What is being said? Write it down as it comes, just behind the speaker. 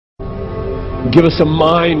Give us a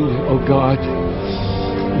mind, oh God.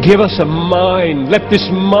 Give us a mind. Let this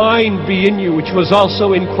mind be in you, which was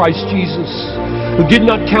also in Christ Jesus, who did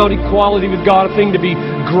not count equality with God a thing to be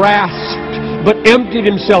grasped, but emptied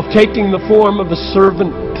himself, taking the form of a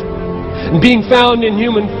servant, and being found in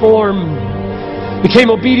human form, became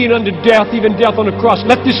obedient unto death, even death on the cross.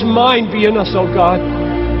 Let this mind be in us, oh God.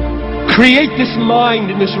 Create this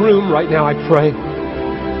mind in this room right now, I pray.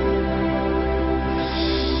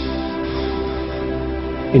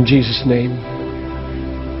 In Jesus' name,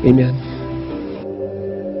 amen.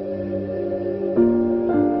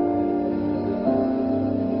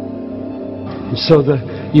 And so the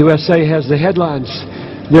USA has the headlines.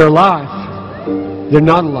 They're alive. They're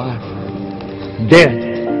not alive. Dead.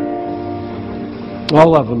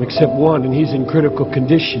 All of them except one, and he's in critical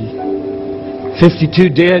condition. 52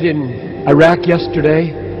 dead in Iraq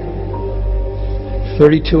yesterday.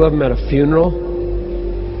 32 of them at a funeral.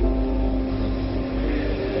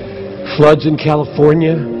 Floods in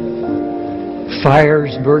California.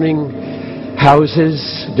 Fires burning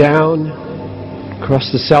houses down across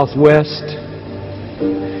the Southwest.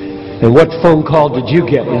 And what phone call did you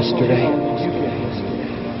get yesterday?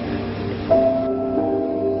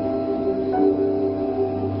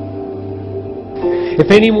 If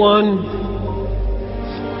anyone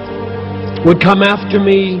would come after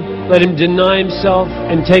me, let him deny himself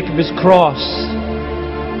and take up his cross.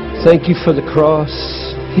 Thank you for the cross,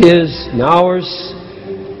 his and ours.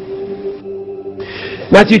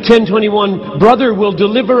 Matthew 10:21, brother will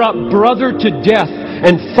deliver up brother to death,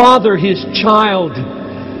 and father his child.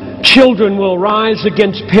 Children will rise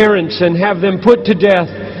against parents and have them put to death,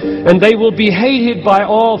 and they will be hated by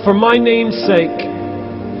all for my name's sake.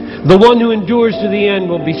 The one who endures to the end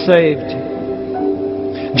will be saved.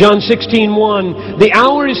 John 16:1, the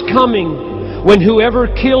hour is coming when whoever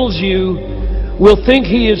kills you will think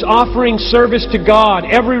he is offering service to God.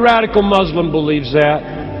 Every radical Muslim believes that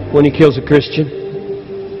when he kills a Christian.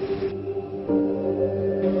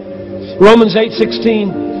 Romans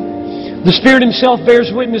 8:16, the Spirit Himself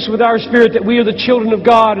bears witness with our spirit that we are the children of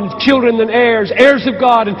God, and children and heirs, heirs of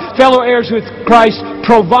God, and fellow heirs with Christ,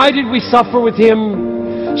 provided we suffer with Him,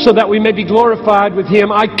 so that we may be glorified with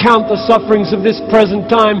Him. I count the sufferings of this present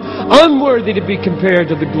time unworthy to be compared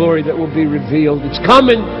to the glory that will be revealed. It's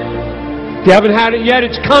coming. If you haven't had it yet,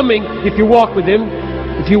 it's coming if you walk with Him.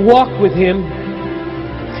 If you walk with Him.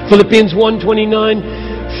 Philippians 1:29,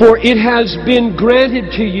 for it has been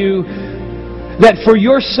granted to you that for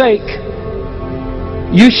your sake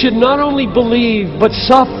you should not only believe but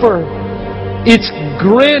suffer. It's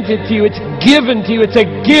granted to you, it's given to you, it's a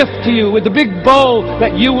gift to you with a big bow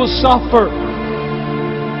that you will suffer.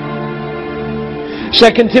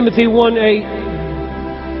 2 Timothy 1:8,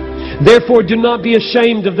 therefore do not be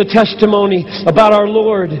ashamed of the testimony about our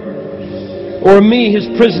Lord or me, His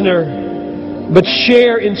prisoner, but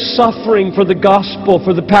share in suffering for the gospel,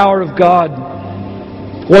 for the power of God.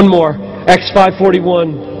 One more, Acts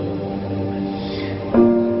 5:41.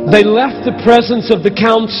 They left the presence of the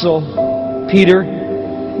council, Peter,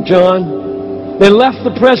 John, they left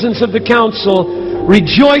the presence of the council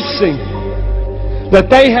rejoicing that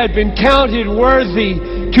they had been counted worthy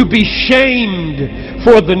to be shamed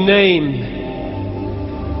for the name.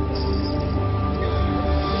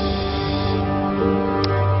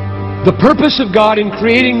 The purpose of God in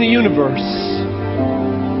creating the universe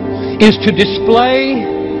is to display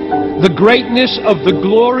the greatness of the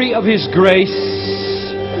glory of His grace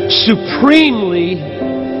supremely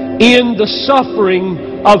in the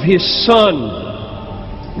suffering of His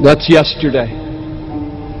Son. That's yesterday.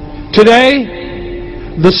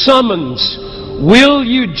 Today, the summons, will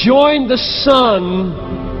you join the Son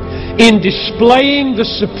in displaying the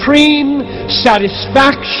supreme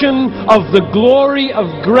satisfaction of the glory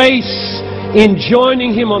of grace in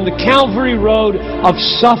joining Him on the Calvary road of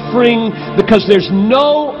suffering, because there's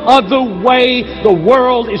no other way the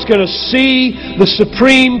world is going to see the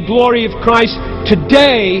supreme glory of Christ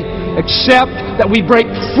today except that we break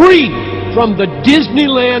free from the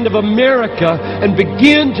Disneyland of America and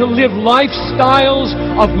begin to live lifestyles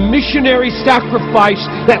of missionary sacrifice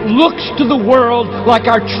that looks to the world like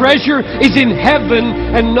our treasure is in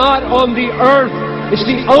heaven and not on the earth. It's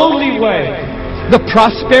the only way. The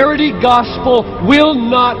prosperity gospel will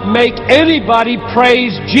not make anybody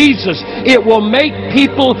praise Jesus. It will make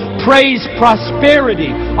people praise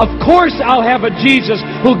prosperity. Of course I'll have a Jesus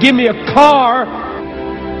who'll give me a car.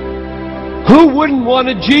 Who wouldn't want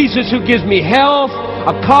a Jesus who gives me health,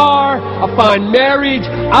 a car, a fine marriage?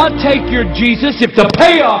 I'll take your Jesus if the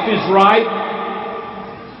payoff is right.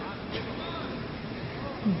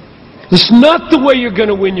 It's not the way you're going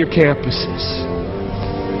to win your campuses.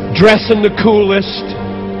 dressing the coolest,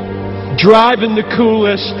 driving the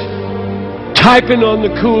coolest, typing on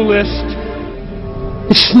the coolest.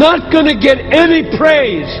 It's not going to get any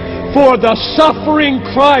praise for the suffering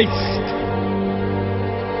Christ.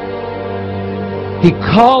 He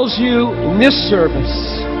calls you in this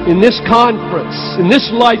service, in this conference, in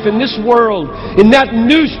this life, in this world, in that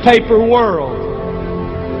newspaper world.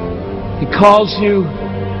 He calls you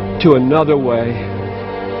to another way.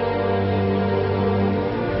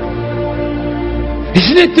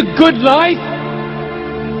 Isn't it the good life?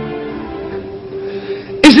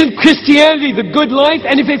 Isn't Christianity the good life?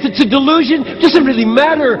 And if it's a delusion, it doesn't really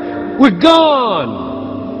matter. We're gone.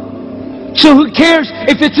 So who cares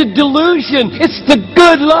if it's a delusion? It's the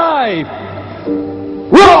good life.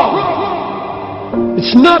 Wrong!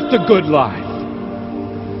 It's not the good life.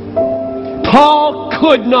 Paul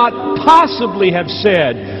could not possibly have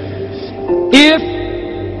said, if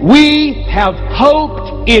we have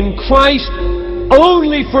hoped in Christ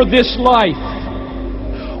only for this life,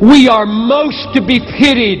 we are most to be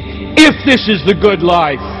pitied if this is the good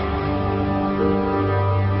life.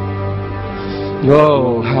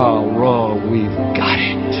 Oh, how wrong we've got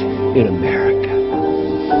it in America.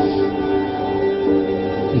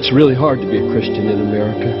 It's really hard to be a Christian in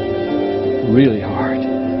America. Really hard.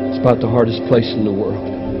 It's about the hardest place in the world.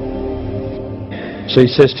 So he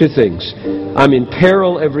says two things. I'm in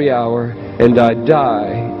peril every hour, and I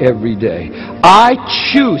die every day. I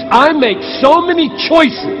make so many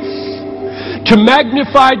choices to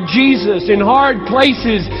magnify Jesus in hard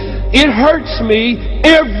places. It hurts me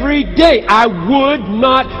every day. I would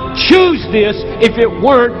not choose this if it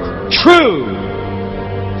weren't true.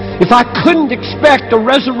 If I couldn't expect a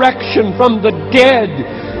resurrection from the dead,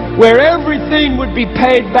 where everything would be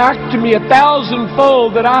paid back to me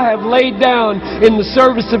 1,000-fold that I have laid down in the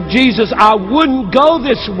service of Jesus, I wouldn't go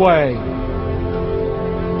this way.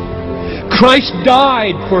 Christ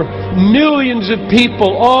died for millions of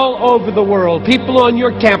people all over the world. People on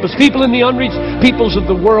your campus, people in the unreached peoples of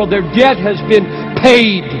the world. Their debt has been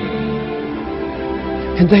paid.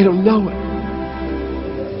 And they don't know it.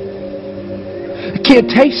 They can't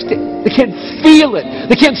taste it. They can't feel it.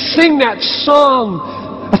 They can't sing that song.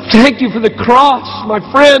 I thank you for the cross, my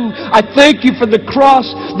friend. I thank you for the cross.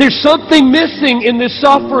 There's something missing in this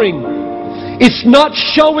suffering. It's not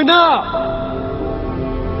showing up.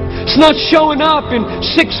 It's not showing up in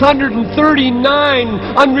 639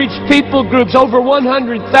 unreached people groups, over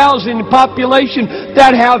 100,000 in population,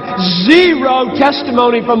 that have zero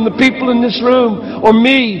testimony from the people in this room or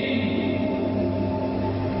me.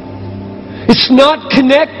 It's not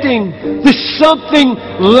connecting. There's something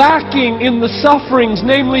lacking in the sufferings,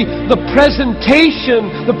 namely the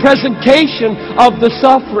presentation of the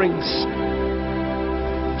sufferings.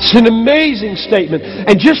 It's an amazing statement.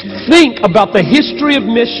 And just think about the history of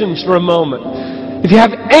missions for a moment. If you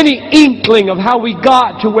have any inkling of how we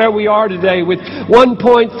got to where we are today with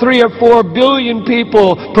 1.3 or 4 billion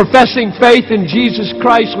people professing faith in Jesus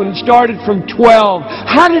Christ when it started from 12,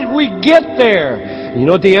 how did we get there? You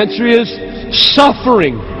know what the answer is?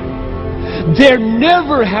 Suffering. There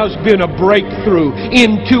never has been a breakthrough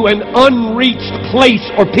into an unreached place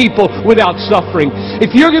or people without suffering.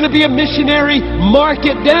 If you're going to be a missionary, mark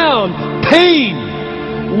it down. Pain,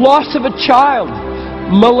 loss of a child,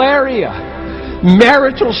 malaria,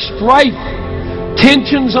 marital strife,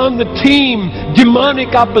 tensions on the team,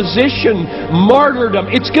 demonic opposition, martyrdom.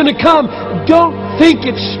 It's going to come. Don't think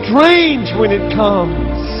it's strange when it comes.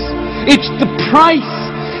 It's the price.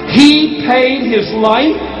 He paid His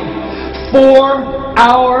life for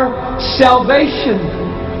our salvation.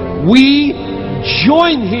 We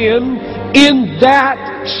join Him in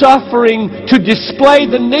that suffering to display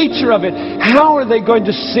the nature of it. How are they going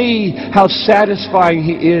to see how satisfying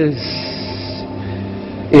He is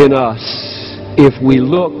in us if we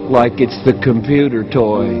look like it's the computer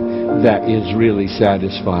toy that is really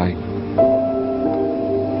satisfying?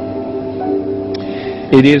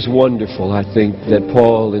 It is wonderful, I think, that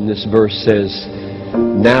Paul in this verse says,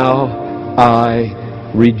 now I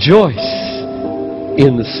rejoice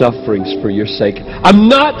in the sufferings for your sake. I'm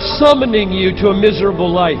not summoning you to a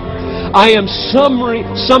miserable life. I am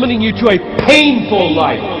summoning you to a painful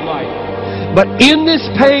life. But in this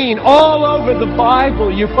pain, all over the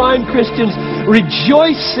Bible, you find Christians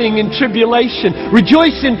rejoicing in tribulation.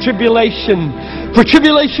 Rejoice in tribulation. For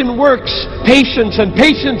tribulation works patience, and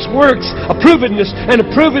patience works approvedness, and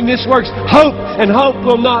approvedness works hope, and hope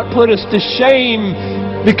will not put us to shame,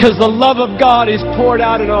 because the love of God is poured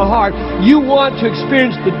out in our heart. You want to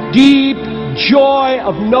experience the deep joy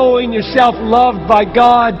of knowing yourself loved by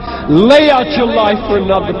God, lay out your life for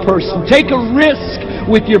another person. Take a risk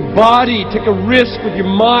with your body. Take a risk with your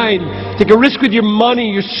mind. Take a risk with your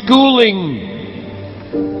money, your schooling.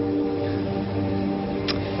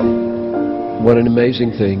 What an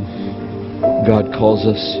amazing thing God calls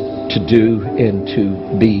us to do and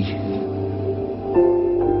to be.